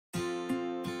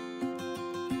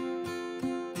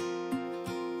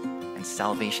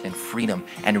salvation and freedom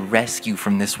and rescue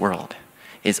from this world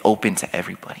is open to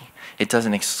everybody. It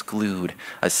doesn't exclude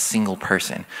a single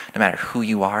person. No matter who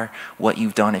you are, what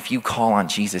you've done, if you call on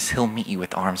Jesus, he'll meet you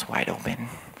with arms wide open.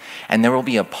 And there will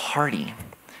be a party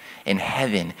in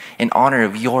heaven in honor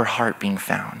of your heart being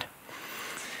found.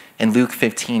 In Luke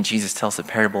 15, Jesus tells the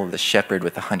parable of the shepherd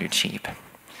with 100 sheep,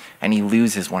 and he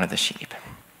loses one of the sheep.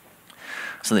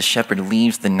 So the shepherd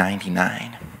leaves the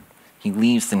 99. He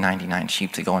leaves the 99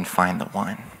 sheep to go and find the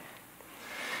one.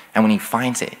 And when he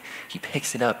finds it, he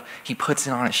picks it up, he puts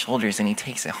it on his shoulders, and he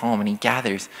takes it home, and he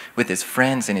gathers with his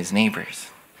friends and his neighbors,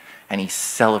 and he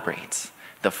celebrates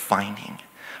the finding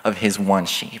of his one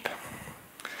sheep.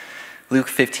 Luke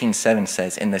 15:7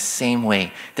 says, in the same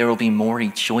way, there will be more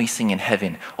rejoicing in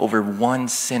heaven over one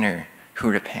sinner who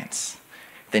repents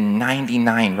than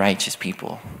 99 righteous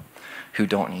people who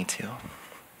don't need to.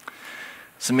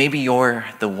 So maybe you're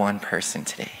the one person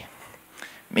today.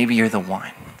 Maybe you're the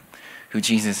one who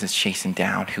Jesus is chasing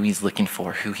down, who he's looking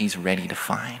for, who he's ready to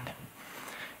find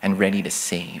and ready to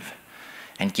save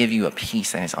and give you a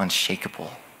peace that is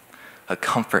unshakable, a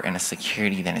comfort and a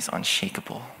security that is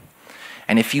unshakable.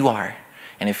 And if you are,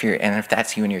 and if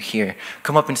that's you and you're here,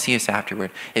 come up and see us afterward.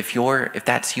 If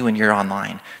that's you and you're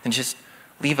online, then just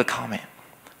leave a comment.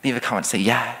 Leave a comment, say,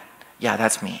 yeah,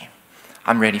 that's me.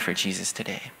 I'm ready for Jesus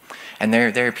today. And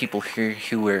there are people here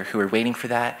who are waiting for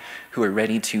that, who are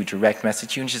ready to direct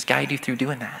message you and just guide you through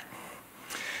doing that.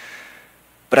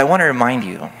 But I want to remind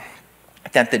you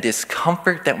that the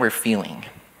discomfort that we're feeling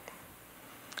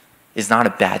is not a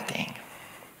bad thing.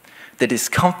 The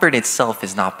discomfort itself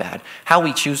is not bad. How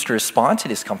we choose to respond to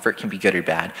discomfort can be good or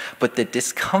bad, but the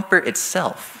discomfort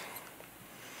itself,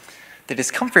 the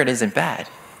discomfort isn't bad.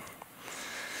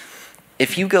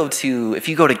 If you go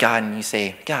to God and you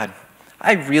say, God,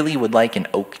 I really would like an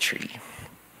oak tree.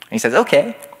 And he says,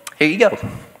 okay, here you go.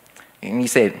 And you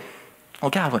say,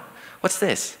 oh God, what's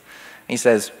this? And he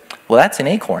says, well, that's an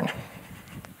acorn.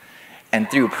 And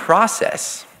through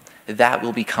process, that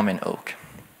will become an oak.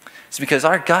 It's because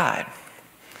our God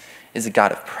is a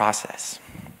God of process.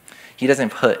 He doesn't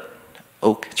put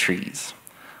oak trees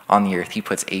on the earth. He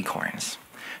puts acorns.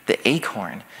 The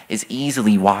acorn is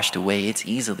easily washed away. It's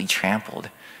easily trampled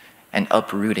and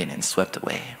uprooted and swept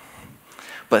away.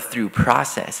 But through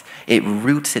process, it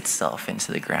roots itself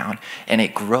into the ground and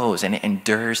it grows and it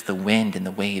endures the wind and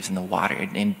the waves and the water.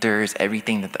 It endures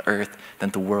everything that the earth,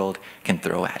 that the world can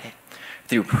throw at it.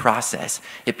 Through process,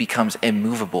 it becomes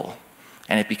immovable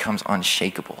and it becomes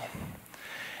unshakable.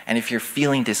 And if you're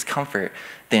feeling discomfort,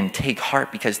 then take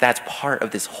heart, because that's part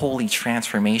of this holy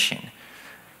transformation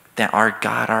that our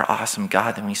God, our awesome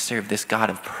God that we serve, this God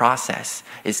of process,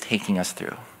 is taking us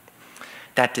through.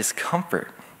 That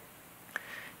discomfort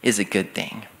is a good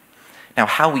thing. Now,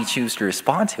 how we choose to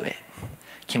respond to it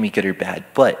can be good or bad,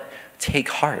 but take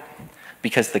heart,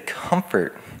 because the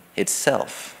comfort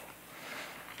itself,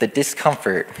 the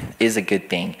discomfort is a good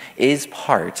thing, is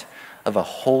part of a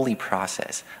holy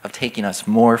process of taking us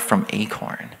more from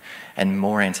acorn and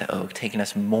more into oak, taking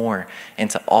us more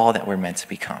into all that we're meant to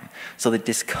become. So the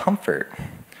discomfort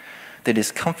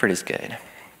is good.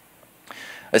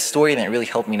 A story that really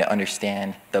helped me to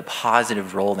understand the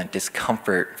positive role that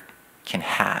discomfort can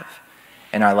have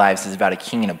in our lives is about a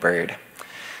king and a bird.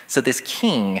 So this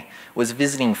king was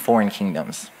visiting foreign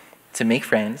kingdoms to make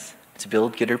friends, to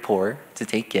build good rapport, to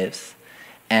take gifts,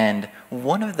 and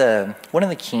one of the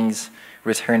kings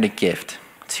returned a gift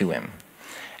to him.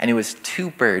 And it was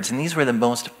 2 birds, and these were the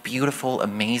most beautiful,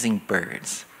 amazing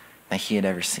birds that he had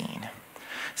ever seen.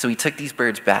 So he took these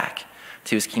birds back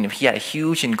to his kingdom. He had a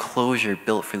huge enclosure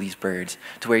built for these birds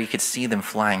to where you could see them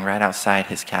flying right outside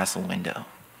his castle window.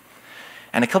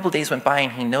 And a couple days went by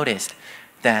and he noticed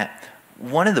that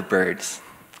one of the birds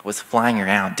was flying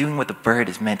around, doing what the bird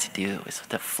is meant to do, is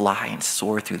to fly and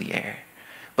soar through the air.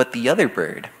 But the other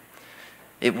bird,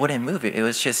 it wouldn't move. It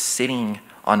was just sitting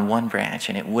on one branch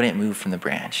and it wouldn't move from the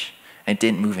branch. And it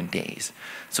didn't move in days.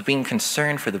 So being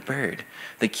concerned for the bird,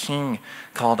 the king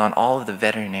called on all of the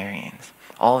veterinarians,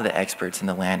 all of the experts in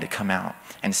the land to come out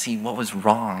and see what was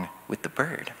wrong with the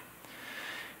bird.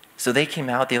 So they came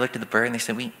out, they looked at the bird and they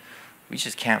said, we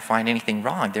just can't find anything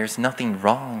wrong. There's nothing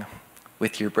wrong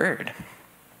with your bird.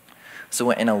 So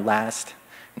in a last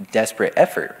desperate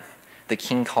effort, the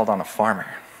king called on a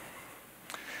farmer.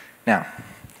 Now,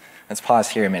 let's pause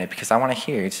here a minute because I want to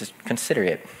hear, just consider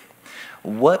it.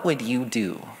 What would you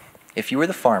do if you were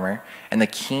the farmer and the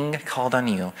king called on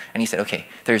you and he said, okay,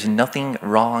 there's nothing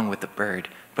wrong with the bird,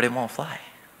 but it won't fly?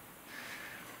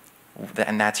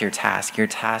 And that's your task. You're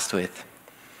tasked with,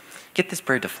 get this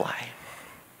bird to fly.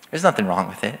 There's nothing wrong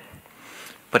with it,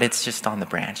 but it's just on the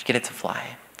branch. Get it to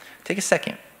fly. Take a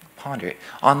second, ponder it.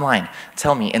 Online,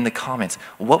 tell me in the comments,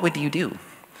 what would you do?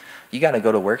 You got to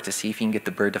go to work to see if you can get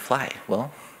the bird to fly.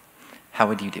 Well, how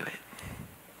would you do it?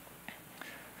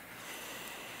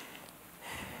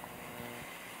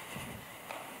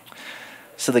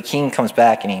 So the king comes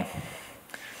back and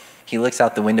he looks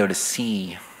out the window to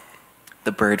see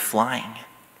the bird flying.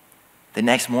 The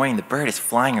next morning, the bird is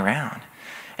flying around.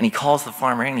 And he calls the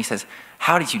farmer in and he says,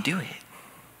 how did you do it?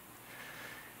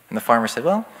 And the farmer said,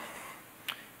 well,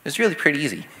 it was really pretty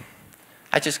easy.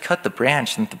 I just cut the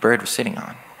branch that the bird was sitting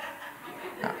on.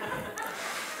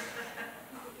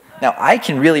 Now, I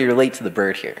can really relate to the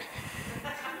bird here.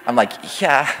 I'm like,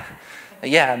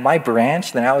 yeah, my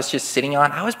branch that I was just sitting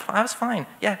on, I was fine.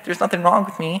 Yeah, there's nothing wrong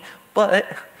with me, but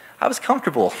I was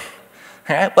comfortable.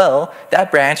 All right, well, that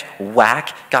branch,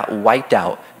 whack, got wiped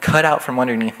out, cut out from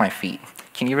underneath my feet.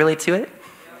 Can you relate to it?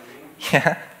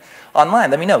 Yeah?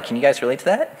 Online, let me know. Can you guys relate to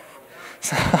that?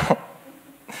 So,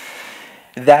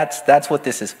 that's what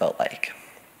this has felt like.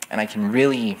 And I can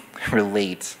really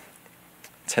relate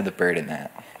to the bird in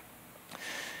that.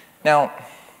 Now,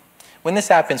 when this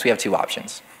happens, we have two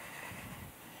options.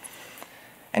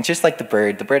 And just like the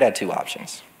bird had two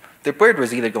options. The bird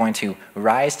was either going to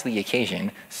rise to the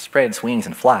occasion, spread its wings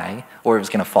and fly, or it was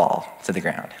going to fall to the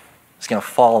ground. It was going to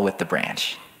fall with the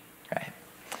branch, right?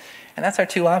 And that's our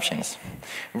two options.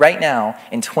 Right now,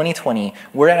 in 2020,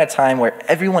 we're at a time where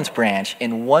everyone's branch,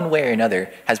 in one way or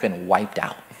another, has been wiped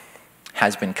out,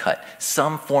 has been cut.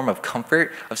 Some form of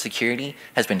comfort, of security,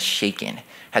 has been shaken,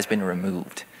 has been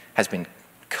removed, has been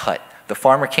cut. The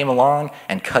farmer came along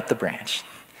and cut the branch.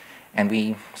 And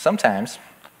we sometimes,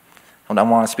 I don't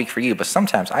want to speak for you, but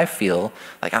sometimes I feel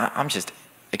like I'm just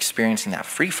experiencing that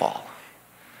free fall.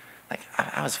 Like,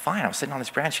 I was fine. I was sitting on this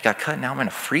branch. It got cut. Now I'm in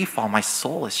a free fall. My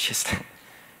soul is just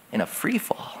in a free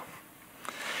fall.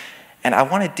 And I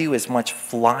want to do as much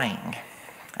flying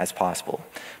as possible.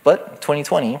 But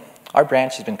 2020, our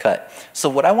branch has been cut. So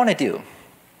what I want to do,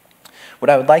 what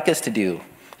I would like us to do,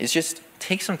 is just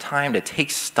take some time to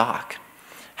take stock.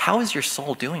 How is your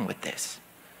soul doing with this?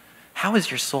 How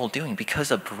is your soul doing? Because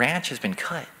a branch has been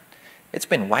cut. It's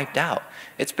been wiped out.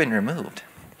 It's been removed.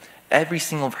 Every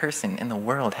single person in the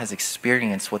world has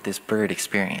experienced what this bird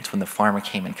experienced when the farmer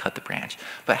came and cut the branch.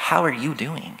 But how are you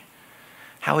doing?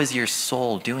 How is your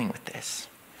soul doing with this?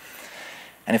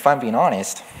 And if I'm being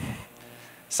honest,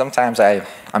 sometimes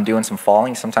I'm doing some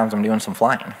falling, sometimes I'm doing some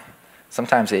flying.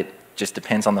 Sometimes it just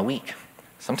depends on the week.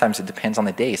 Sometimes it depends on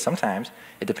the day. Sometimes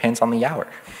it depends on the hour.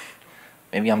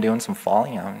 Maybe I'm doing some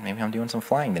falling, maybe I'm doing some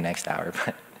flying the next hour.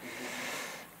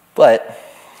 But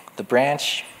the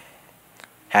branch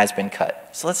has been cut.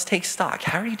 So let's take stock.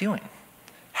 How are you doing?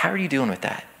 How are you doing with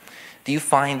that? Do you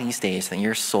find these days that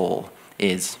your soul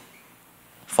is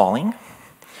falling?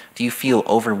 Do you feel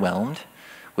overwhelmed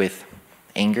with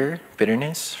anger,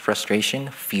 bitterness, frustration,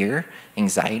 fear,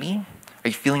 anxiety? Are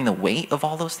you feeling the weight of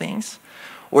all those things?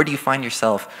 Or do you find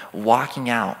yourself walking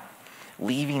out,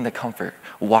 leaving the comfort,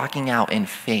 walking out in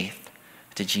faith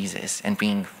to Jesus and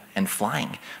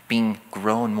flying, being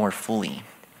grown more fully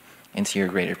into your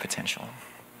greater potential?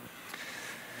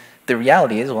 The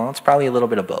reality is, well, it's probably a little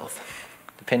bit of both,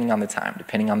 depending on the time,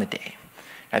 depending on the day.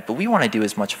 Right? But we want to do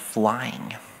as much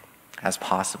flying as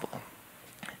possible.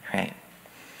 Right?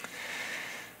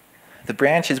 The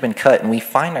branch has been cut, and we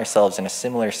find ourselves in a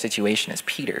similar situation as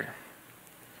Peter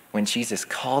when Jesus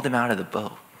called him out of the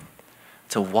boat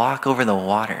to walk over the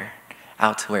water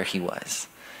out to where he was.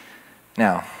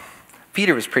 Now,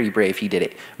 Peter was pretty brave. He did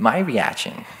it. My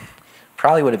reaction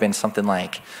probably would have been something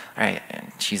like, all right,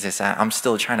 Jesus, I'm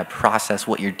still trying to process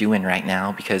what you're doing right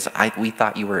now because we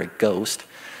thought you were a ghost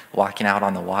walking out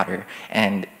on the water.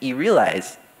 And you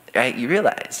realize, right,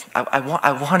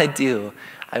 I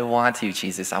want to,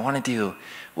 Jesus. I want to do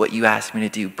what you asked me to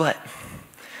do. But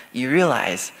you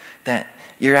realize that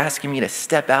you're asking me to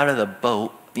step out of the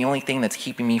boat, the only thing that's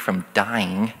keeping me from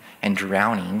dying and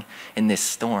drowning in this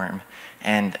storm,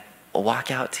 and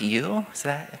walk out to you? Is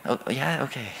that, oh, yeah,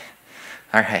 okay.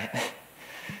 All right.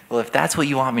 Well, if that's what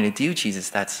you want me to do, Jesus,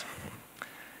 that's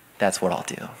what I'll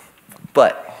do.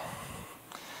 But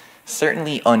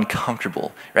certainly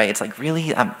uncomfortable, right? It's like,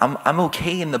 really, I'm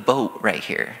okay in the boat right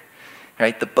here,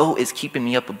 right? The boat is keeping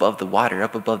me up above the water,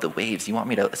 up above the waves. You want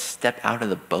me to step out of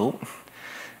the boat?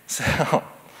 So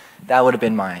that would have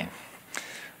been my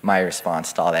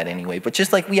response to all that anyway. But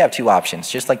just like we have two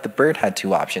options, just like the bird had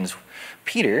two options,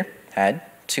 Peter had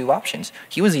two options.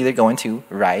 He was either going to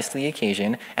rise to the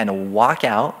occasion and walk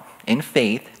out in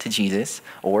faith to Jesus,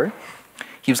 or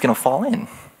he was going to fall in.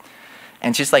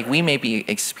 And just like we may be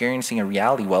experiencing a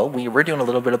reality, well, we're doing a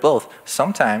little bit of both.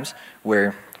 Sometimes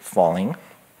we're falling,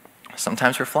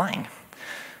 Sometimes we're flying.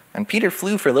 And Peter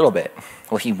flew for a little bit.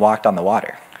 Well, he walked on the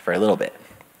water for a little bit,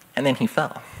 and then he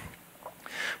fell.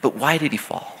 But why did he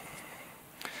fall?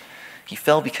 He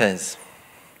fell because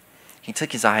he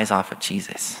took his eyes off of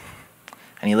Jesus,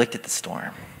 and he looked at the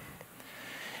storm.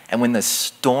 And when the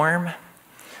storm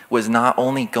was not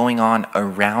only going on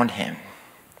around him,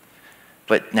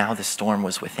 but now the storm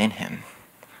was within him,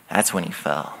 that's when he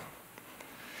fell.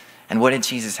 And what did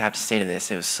Jesus have to say to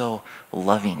this? It was so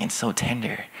loving and so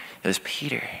tender. It was,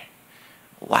 Peter,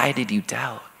 why did you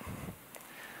doubt?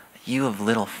 You of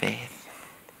little faith.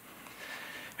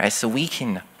 Right, so we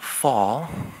can fall,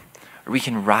 or we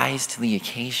can rise to the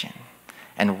occasion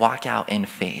and walk out in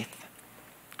faith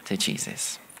to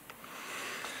Jesus.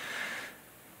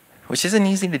 Which isn't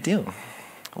easy to do.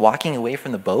 Walking away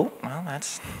from the boat, well,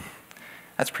 that's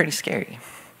pretty scary.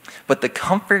 But the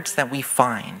comforts that we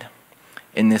find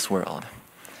in this world,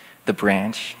 the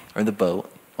branch or the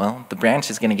boat, well, the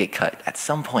branch is going to get cut at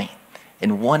some point.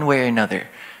 In one way or another,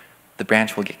 the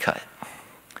branch will get cut.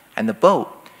 And the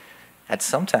boat, at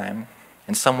some time,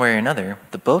 in some way or another,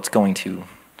 the boat's going to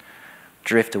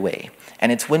drift away.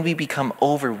 And it's when we become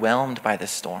overwhelmed by the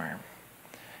storm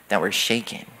that we're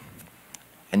shaken.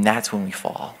 And that's when we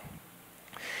fall.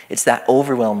 It's that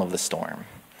overwhelm of the storm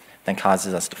that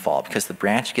causes us to fall, because the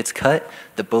branch gets cut,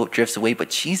 the boat drifts away,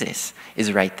 but Jesus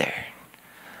is right there.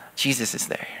 Jesus is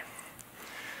there.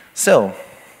 So,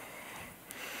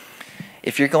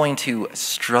 if you're going to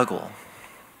struggle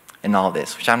in all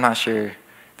this, which I'm not sure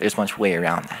there's much way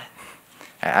around that.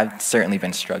 I've certainly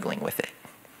been struggling with it,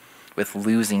 with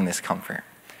losing this comfort.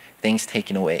 Things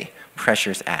taken away,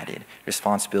 pressures added,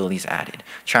 responsibilities added,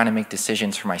 trying to make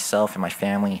decisions for myself and my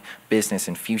family, business,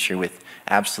 and future with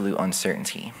absolute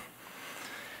uncertainty.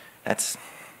 That's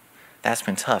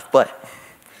been tough. But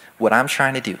what I'm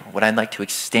trying to do, what I'd like to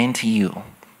extend to you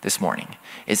this morning,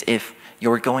 is if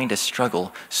you're going to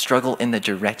struggle in the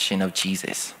direction of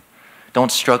Jesus.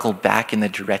 Don't struggle back in the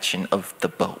direction of the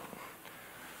boat.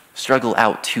 Struggle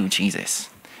out to Jesus.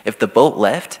 If the boat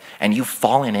left and you've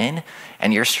fallen in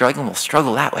and you're struggling, well,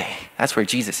 struggle that way. That's where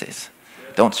Jesus is.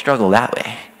 Don't struggle that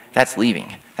way. That's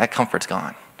leaving. That comfort's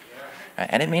gone. Right?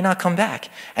 And it may not come back.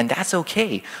 And that's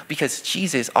okay, because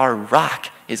Jesus, our rock,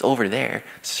 is over there.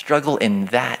 Struggle in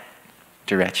that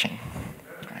direction.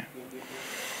 Right.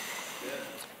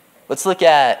 Let's look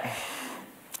at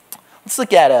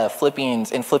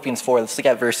Philippians 4. Let's look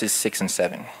at verses 6 and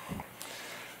 7.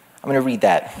 I'm going to read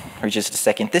that for just a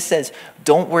second. This says,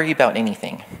 don't worry about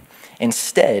anything.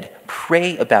 Instead,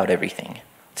 pray about everything.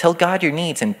 Tell God your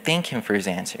needs and thank him for his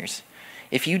answers.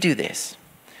 If you do this,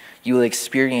 you will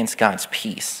experience God's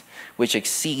peace, which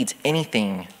exceeds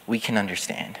anything we can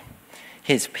understand.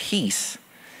 His peace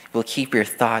will keep your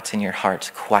thoughts and your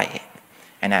hearts quiet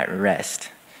and at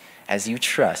rest as you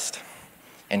trust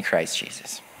in Christ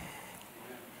Jesus.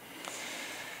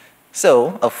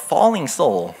 So, a falling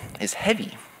soul is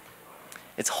heavy.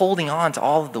 It's holding on to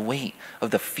all of the weight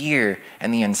of the fear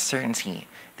and the uncertainty,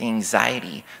 the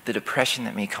anxiety, the depression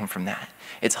that may come from that.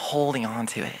 It's holding on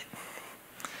to it,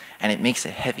 and it makes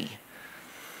it heavy.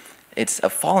 It's a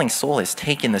falling soul has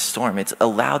taken the storm. It's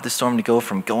allowed the storm to go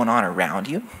from going on around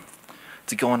you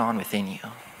to going on within you.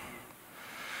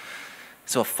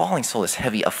 So a falling soul is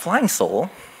heavy. A flying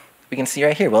soul, we can see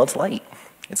right here, well, it's light.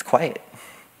 It's quiet.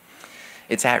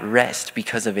 It's at rest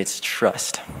because of its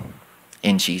trust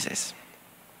in Jesus.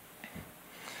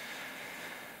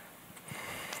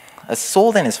 A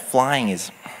soul that is flying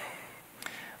is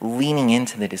leaning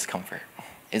into the discomfort,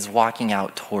 is walking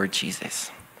out toward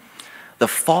Jesus. The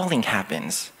falling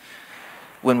happens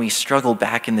when we struggle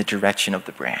back in the direction of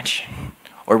the branch,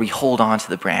 or we hold on to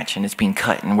the branch and it's being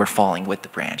cut and we're falling with the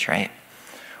branch, right?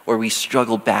 Or we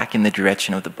struggle back in the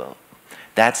direction of the boat.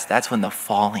 That's when the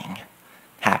falling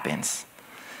happens.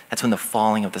 That's when the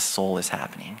falling of the soul is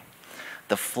happening.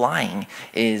 The flying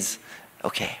is,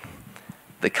 okay,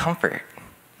 the comfort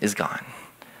is gone.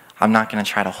 I'm not going to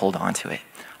try to hold on to it.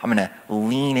 I'm going to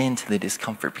lean into the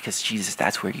discomfort because, Jesus,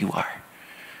 that's where you are.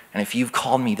 And if you've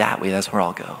called me that way, that's where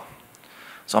I'll go.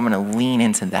 So I'm going to lean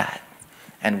into that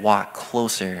and walk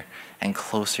closer and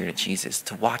closer to Jesus,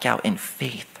 to walk out in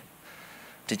faith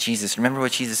to Jesus. Remember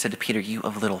what Jesus said to Peter, you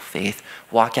of little faith,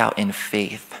 walk out in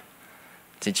faith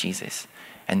to Jesus.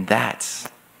 And that's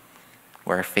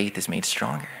where our faith is made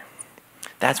stronger.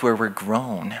 That's where we're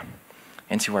grown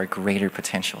into our greater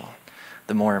potential,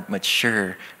 the more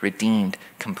mature, redeemed,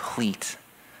 complete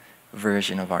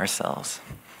version of ourselves.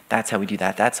 That's how we do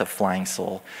that. That's a flying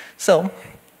soul. So,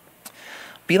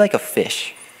 be like a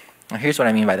fish. Now, here's what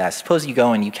I mean by that. Suppose you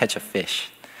go and you catch a fish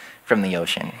from the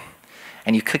ocean,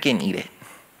 and you cook it and eat it.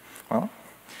 Well,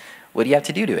 What do you have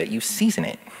to do to it? You season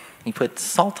it. You put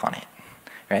salt on it,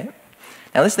 right?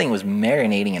 Now this thing was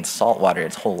marinating in salt water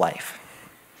its whole life.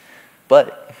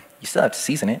 But you still have to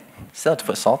season it. You still have to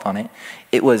put salt on it.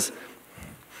 It was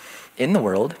in the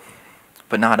world,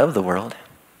 but not of the world.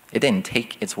 It didn't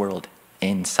take its world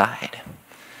inside.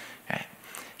 Right?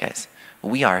 Guys,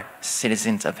 we are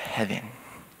citizens of heaven,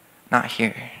 not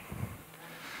here.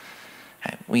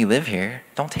 Right? We live here.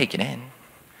 Don't take it in.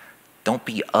 Don't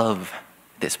be of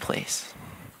this place.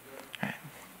 Right?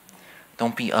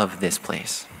 Don't be of this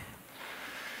place.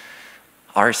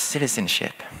 Our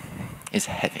citizenship is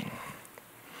heaven.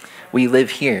 We live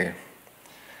here,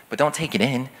 but don't take it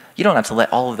in. You don't have to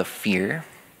let all of the fear,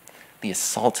 the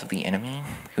assault of the enemy,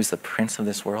 who's the prince of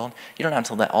this world, you don't have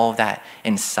to let all of that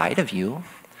inside of you.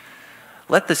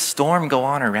 Let the storm go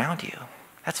on around you.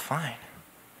 That's fine.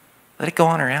 Let it go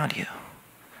on around you.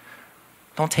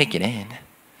 Don't take it in.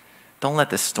 Don't let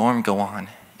the storm go on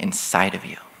inside of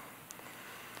you.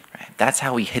 Right? That's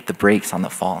how we hit the brakes on the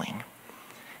falling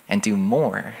and do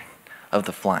more of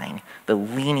the flying, the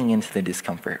leaning into the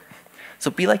discomfort. So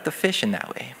be like the fish in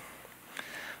that way.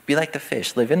 Be like the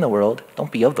fish. Live in the world.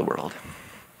 Don't be of the world.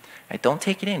 Right? Don't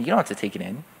take it in. You don't have to take it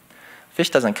in. Fish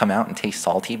doesn't come out and taste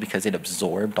salty because it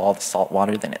absorbed all the salt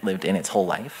water that it lived in its whole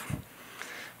life.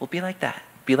 Well, be like that.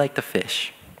 Be like the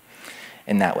fish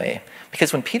in that way.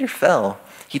 Because when Peter fell,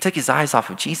 he took his eyes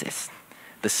off of Jesus.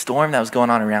 The storm that was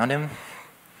going on around him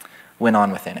went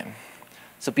on within him.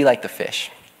 So be like the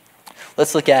fish.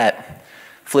 Let's look at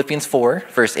Philippians 4,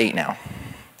 verse 8 now.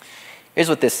 Here's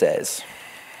what this says.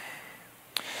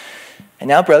 And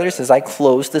now, brothers, as I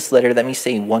close this letter, let me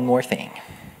say one more thing.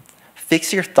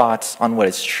 Fix your thoughts on what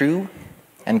is true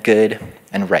and good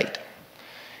and right.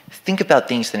 Think about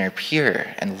things that are pure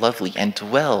and lovely and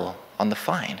dwell on the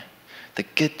fine, the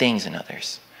good things in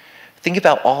others. Think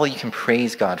about all you can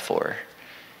praise God for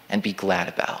and be glad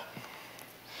about.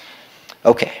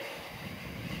 Okay.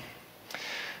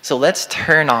 So let's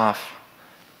turn off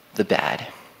the bad.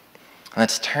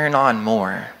 Let's turn on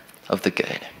more of the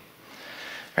good.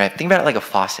 Right? Think about it like a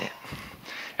faucet.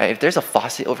 Right? If there's a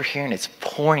faucet over here and it's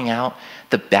pouring out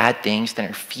the bad things that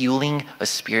are fueling a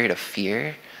spirit of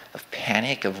fear, of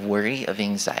panic, of worry, of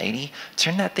anxiety,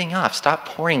 turn that thing off. Stop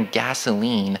pouring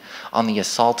gasoline on the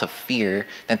assault of fear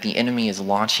that the enemy is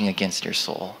launching against your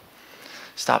soul.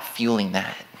 Stop fueling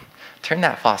that. Turn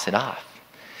that faucet off.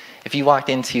 If you walked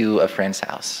into a friend's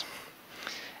house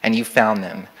and you found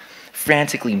them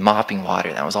frantically mopping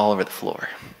water that was all over the floor,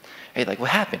 right? Like, what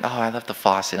happened? Oh, I left the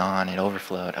faucet on, it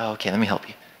overflowed. Oh, okay, let me help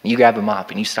you. And you grab a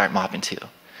mop and you start mopping too.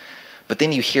 But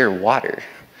then you hear water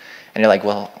and you're like,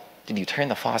 well, did you turn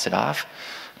the faucet off?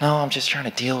 No, I'm just trying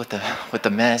to deal with the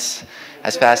mess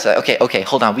as fast as okay,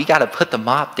 hold on. We got to put the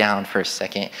mop down for a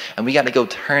second and we got to go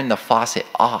turn the faucet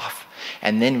off.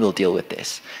 And then we'll deal with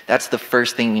this. That's the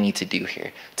first thing we need to do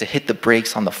here, to hit the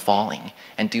brakes on the falling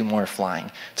and do more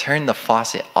flying. Turn the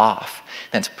faucet off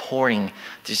that's pouring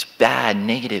just bad,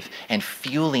 negative, and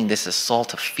fueling this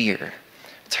assault of fear.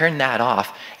 Turn that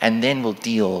off, and then we'll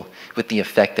deal with the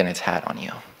effect that it's had on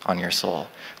you, on your soul.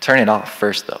 Turn it off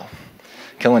first, though.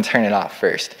 Go and turn it off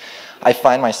first. I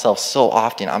find myself so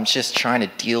often, I'm just trying to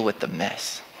deal with the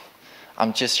mess.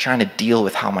 I'm just trying to deal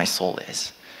with how my soul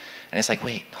is. And it's like,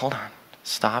 wait, hold on,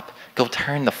 stop. Go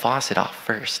turn the faucet off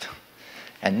first.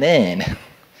 And then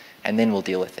we'll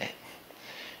deal with it.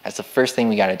 That's the first thing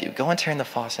we got to do. Go and turn the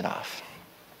faucet off.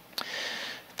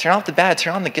 Turn off the bad,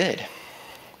 turn on the good.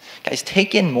 Guys,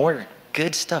 take in more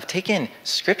good stuff. Take in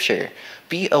scripture.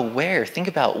 Be aware. Think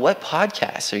about what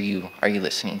podcasts are you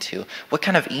listening to? What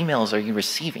kind of emails are you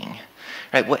receiving?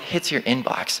 Right? What hits your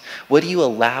inbox? What do you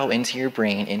allow into your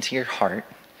brain, into your heart,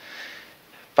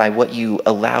 by what you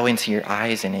allow into your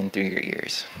eyes and in through your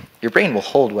ears? Your brain will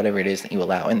hold whatever it is that you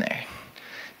allow in there.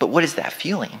 But what is that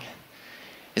fueling?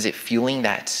 Is it fueling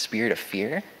that spirit of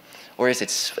fear? Or is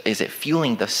it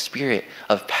fueling the spirit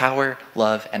of power,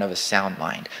 love, and of a sound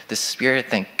mind? The spirit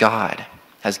that God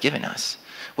has given us.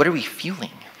 What are we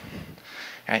fueling?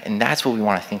 Right? And that's what we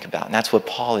want to think about. And that's what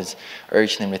Paul is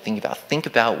urging them to think about. Think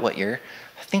about what you're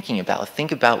thinking about.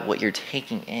 Think about what you're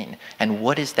taking in. And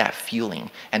what is that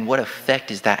fueling? And what effect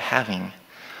is that having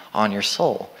on your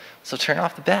soul? So turn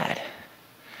off the bad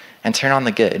and turn on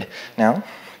the good. Now,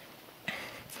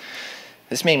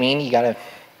 this may mean you got to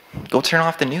go turn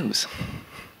off the news.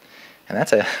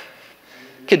 And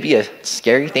could be a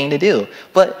scary thing to do.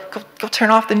 But go turn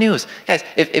off the news. Guys,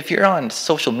 if you're on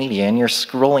social media and you're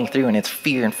scrolling through and it's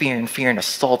fear and fear and fear and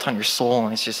assault on your soul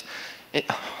and it's just,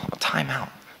 time out.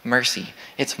 Mercy.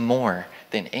 It's more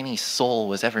than any soul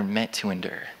was ever meant to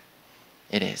endure.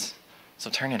 It is. So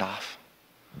turn it off.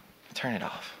 Turn it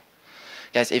off.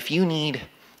 Guys, if you need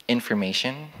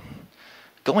information,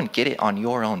 go and get it on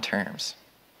your own terms.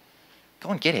 Go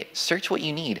and get it. Search what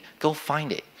you need. Go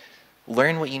find it.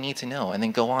 Learn what you need to know, and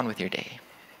then go on with your day.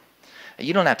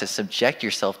 You don't have to subject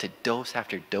yourself to dose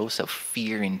after dose of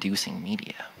fear-inducing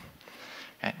media.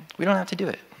 Right? We don't have to do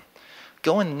it.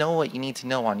 Go and know what you need to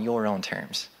know on your own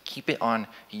terms. Keep it on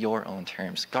your own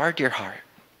terms. Guard your heart.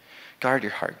 Guard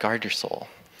your heart. Guard your soul.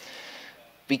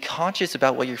 Be conscious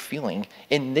about what you're feeling.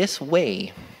 In this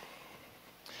way,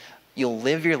 you'll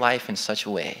live your life in such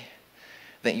a way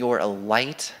that you're a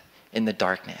light in the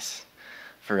darkness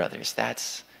for others.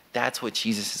 That's what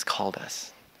Jesus has called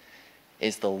us,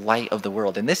 is the light of the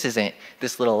world. And this isn't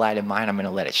this little light of mine, I'm going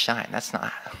to let it shine. That's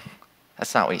not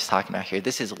what he's talking about here.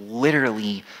 This is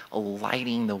literally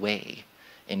lighting the way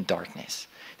in darkness.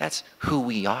 That's who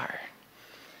we are.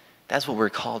 That's what we're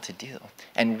called to do.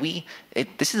 And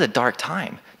this is a dark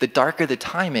time. The darker the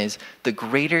time is, the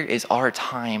greater is our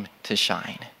time to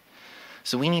shine.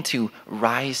 So we need to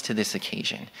rise to this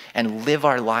occasion and live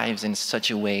our lives in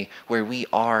such a way where we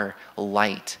are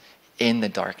light in the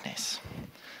darkness,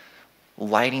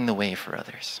 lighting the way for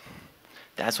others.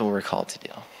 That's what we're called to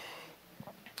do.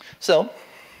 So,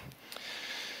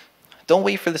 don't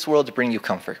wait for this world to bring you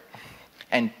comfort.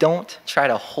 And don't try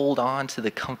to hold on to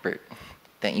the comfort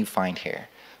that you find here.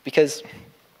 Because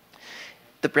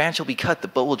the branch will be cut, the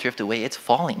boat will drift away, it's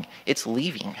falling, it's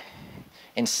leaving.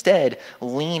 Instead,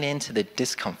 lean into the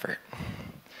discomfort.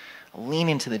 Lean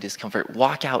into the discomfort.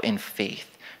 Walk out in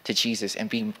faith to Jesus and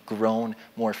be grown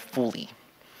more fully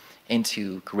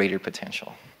into greater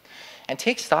potential. And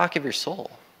take stock of your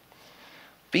soul.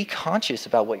 Be conscious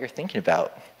about what you're thinking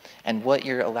about and what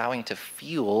you're allowing to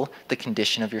fuel the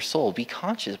condition of your soul. Be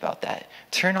conscious about that.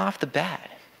 Turn off the bad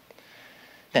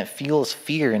that fuels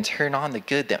fear and turn on the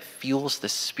good that fuels the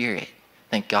spirit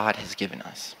that God has given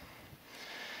us.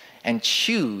 And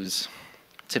choose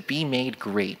to be made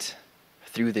great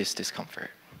through this discomfort.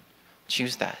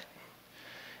 Choose that.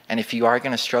 And if you are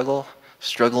going to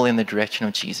struggle in the direction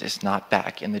of Jesus, not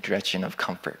back in the direction of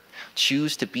comfort.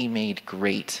 Choose to be made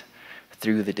great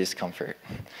through the discomfort.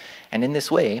 And in this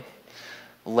way,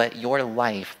 let your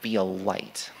life be a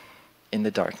light in the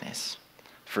darkness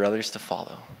for others to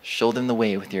follow. Show them the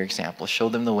way with your example. Show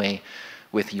them the way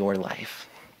with your life.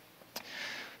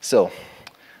 So,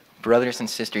 brothers and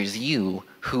sisters, you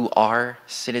who are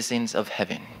citizens of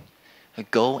heaven,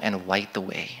 go and light the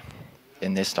way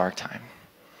in this dark time.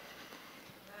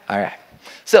 All right.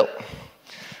 So,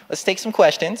 let's take some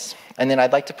questions, and then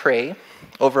I'd like to pray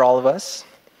over all of us,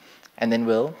 and then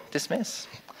we'll dismiss.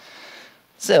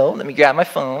 So, let me grab my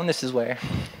phone. This is where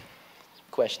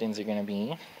questions are going to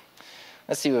be.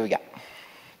 Let's see what we got.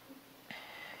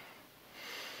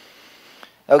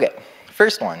 Okay,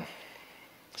 first one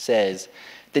says,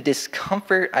 the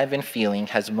discomfort I've been feeling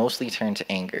has mostly turned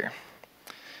to anger.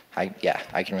 I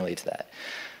can relate to that.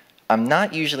 I'm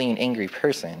not usually an angry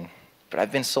person, but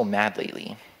I've been so mad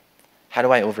lately. How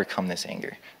do I overcome this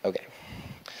anger? Okay.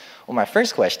 Well, my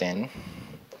first question,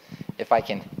 if I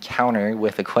can counter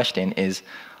with a question, is,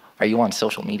 are you on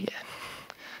social media?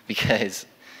 Because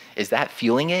is that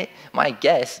fueling it? My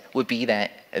guess would be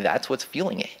that that's what's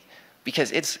fueling it.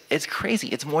 Because it's crazy.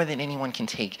 It's more than anyone can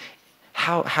take.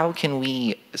 How can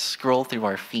we scroll through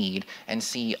our feed and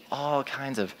see all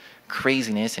kinds of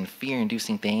craziness and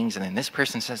fear-inducing things, and then this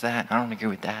person says that, and I don't agree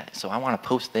with that, so I want to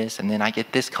post this, and then I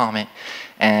get this comment,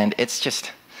 and it's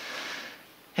just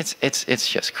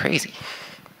crazy,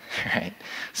 right?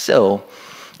 So,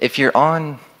 if you're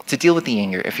to deal with the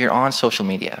anger, if you're on social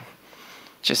media,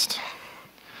 just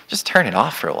turn it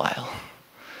off for a while,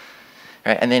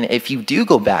 right? And then if you do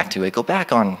go back to it, go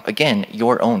back on, again,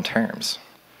 your own terms.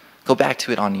 Go back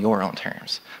to it on your own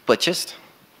terms. But just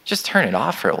turn it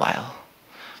off for a while.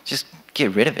 Just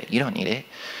get rid of it. You don't need it.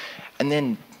 And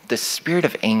then the spirit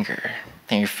of anger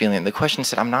that you're feeling. The question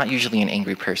said, I'm not usually an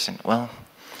angry person. Well,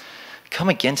 come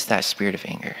against that spirit of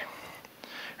anger.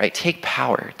 Right? Take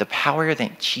power. The power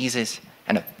that Jesus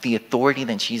and the authority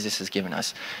that Jesus has given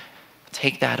us.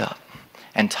 Take that up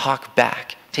and talk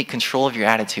back. Take control of your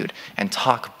attitude and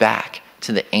talk back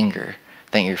to the anger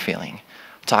that you're feeling.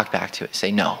 Talk back to it.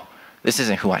 Say, no, this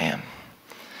isn't who I am.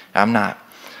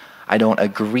 I don't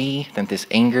agree that this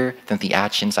anger, that the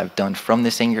actions I've done from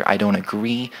this anger, I don't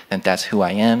agree that that's who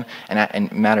I am.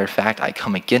 And matter of fact, I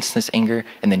come against this anger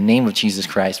in the name of Jesus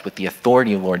Christ with the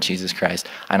authority of Lord Jesus Christ.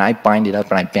 And I bind it up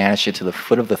and I banish it to the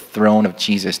foot of the throne of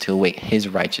Jesus to await his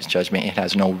righteous judgment. It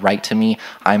has no right to me.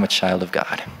 I'm a child of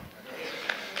God.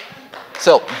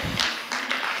 So,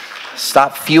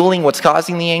 stop fueling what's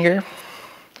causing the anger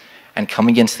and come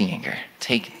against the anger.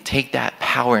 Take that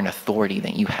power and authority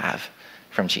that you have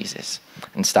from Jesus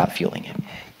and stop fueling it.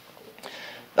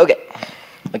 Okay,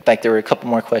 looked like there were a couple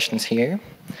more questions here.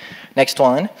 Next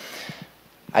one.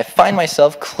 I find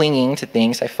myself clinging to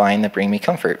things I find that bring me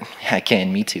comfort.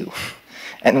 Again, me too.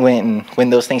 And when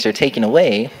those things are taken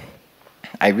away,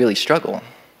 I really struggle.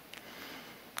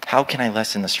 How can I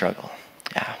lessen the struggle?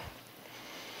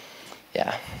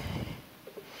 Yeah.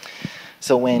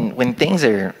 So when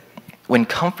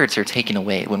comforts are taken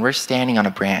away, when we're standing on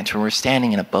a branch, when we're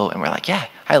standing in a boat, and we're like, yeah,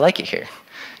 I like it here.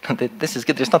 This is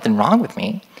good. There's nothing wrong with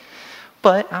me.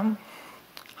 But I'm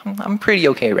pretty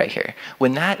okay right here.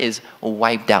 When that is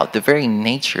wiped out, the very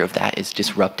nature of that is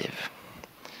disruptive.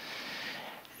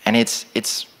 And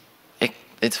it's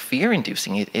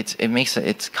fear-inducing.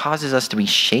 It causes us to be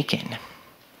shaken.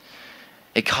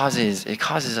 It causes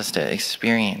us to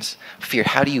experience fear.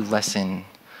 How do you lessen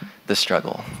the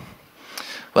struggle?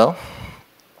 Well,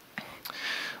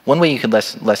 one way you could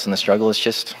lessen the struggle is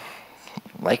just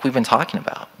like we've been talking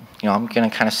about. I'm going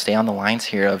to kind of stay on the lines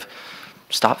here of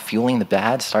stop fueling the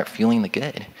bad, start fueling the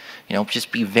good.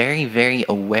 Just be very, very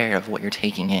aware of what you're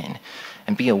taking in,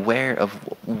 and be aware of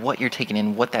what you're taking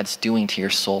in, what that's doing to your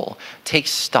soul. Take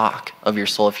stock of your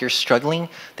soul. If you're struggling,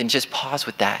 then just pause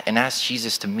with that and ask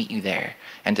Jesus to meet you there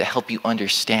and to help you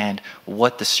understand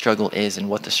what the struggle is and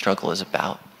what the struggle is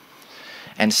about.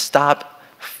 And stop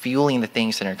fueling the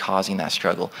things that are causing that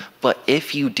struggle. But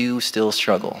if you do still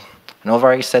struggle, I know I've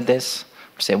already said this,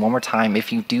 say it one more time.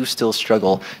 If you do still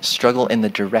struggle in the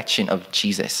direction of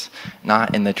Jesus,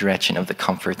 not in the direction of the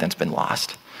comfort that's been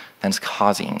lost, that's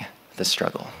causing the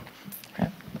struggle.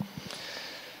 Okay.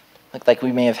 Looks like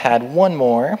we may have had one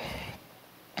more.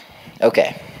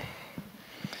 Okay.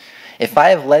 If I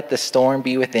have let the storm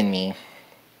be within me,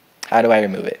 how do I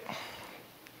remove it?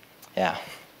 Yeah.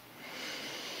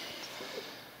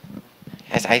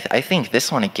 Guys, I think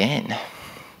this one again,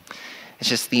 it's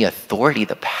just the authority,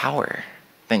 the power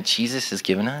that Jesus has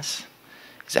given us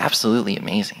is absolutely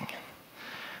amazing.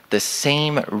 The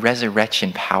same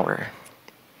resurrection power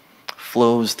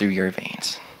flows through your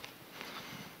veins.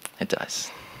 It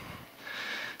does.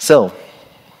 So,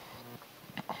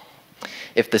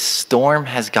 if the storm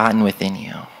has gotten within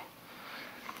you,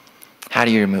 how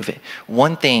do you remove it?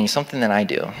 One thing, something that I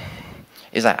do,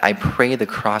 is I pray the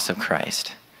cross of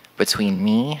Christ between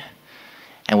me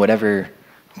and whatever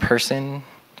person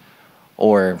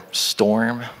or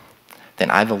storm that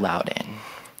I've allowed in.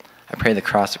 I pray the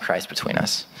cross of Christ between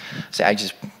us. So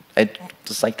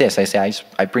just like this,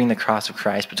 I bring the cross of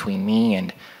Christ between me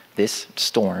and this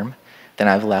storm that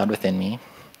I've allowed within me.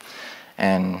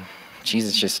 And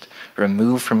Jesus, just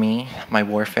remove from me my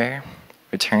warfare,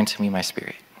 return to me my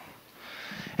spirit.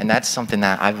 And that's something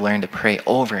that I've learned to pray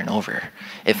over and over.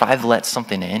 If I've let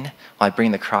something in, well, I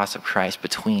bring the cross of Christ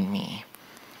between me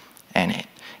and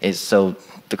it. So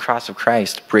the cross of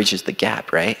Christ bridges the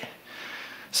gap, right?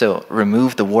 So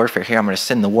remove the warfare here. I'm going to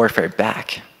send the warfare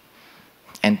back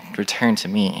and return to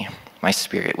me, my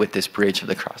spirit, with this bridge of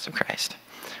the cross of Christ.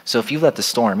 So if you let the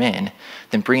storm in,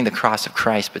 then bring the cross of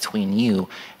Christ between you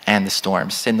and the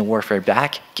storm. Send the warfare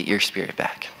back, get your spirit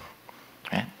back.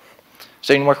 Right? Is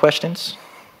there any more questions?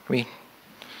 We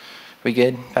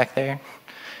good back there?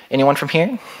 Anyone from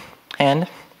here? Hand?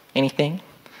 Anything?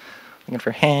 Looking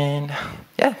for hand?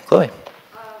 Yeah, Chloe.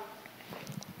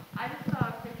 I just saw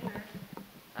a picture.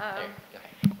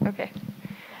 Okay.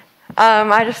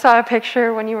 I just saw a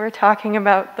picture when you were talking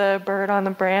about the bird on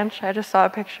the branch. I just saw a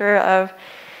picture of,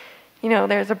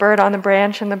 there's a bird on the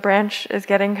branch and the branch is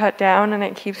getting cut down and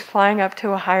it keeps flying up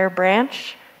to a higher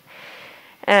branch.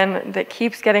 And that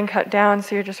keeps getting cut down,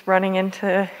 so you're just running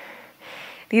into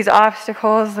these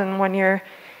obstacles. And when you're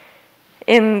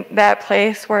in that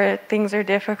place where things are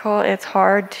difficult, it's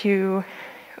hard to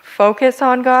focus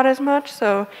on God as much.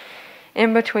 So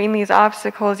in between these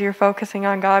obstacles, you're focusing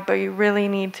on God, but you really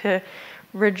need to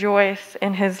rejoice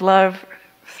in His love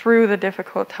through the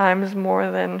difficult times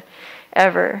more than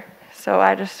ever. So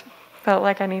I just felt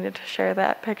like I needed to share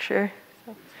that picture.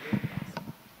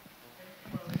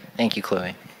 Thank you,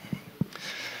 Chloe.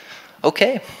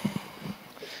 Okay.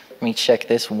 Let me check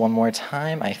this one more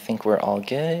time. I think we're all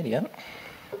good. Yep.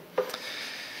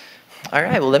 All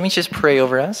right, well, let me just pray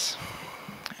over us,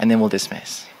 and then we'll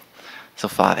dismiss. So,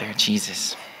 Father,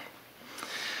 Jesus,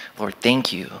 Lord,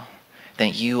 thank you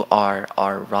that you are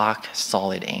our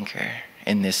rock-solid anchor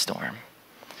in this storm.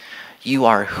 You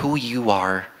are who you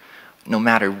are, no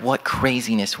matter what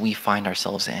craziness we find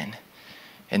ourselves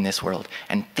in this world.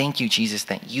 And thank you, Jesus,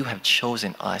 that you have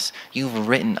chosen us. You've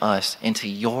written us into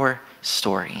your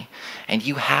story, and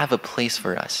you have a place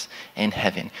for us in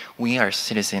heaven. We are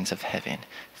citizens of heaven.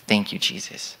 Thank you,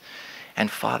 Jesus.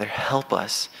 And Father, help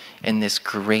us in this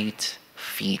great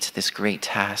feat, this great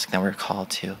task that we're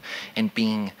called to, and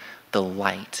being the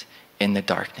light in the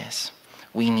darkness.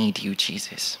 We need you,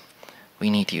 Jesus.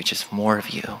 We need you, just more of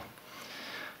you.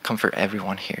 Comfort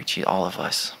everyone here, all of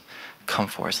us. Come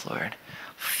for us, Lord.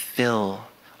 Fill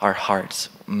our hearts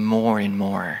more and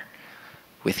more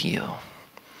with you.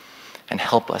 And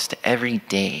help us to every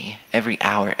day, every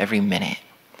hour, every minute,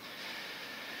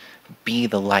 be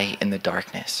the light in the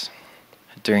darkness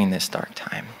during this dark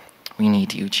time. We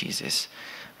need you, Jesus.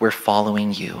 We're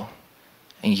following you,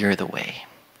 and you're the way,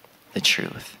 the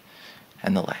truth,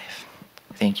 and the life.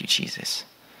 Thank you, Jesus.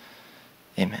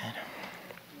 Amen.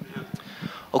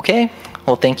 Okay,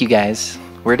 well, thank you guys.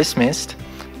 We're dismissed.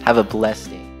 Have a blessed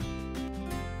day.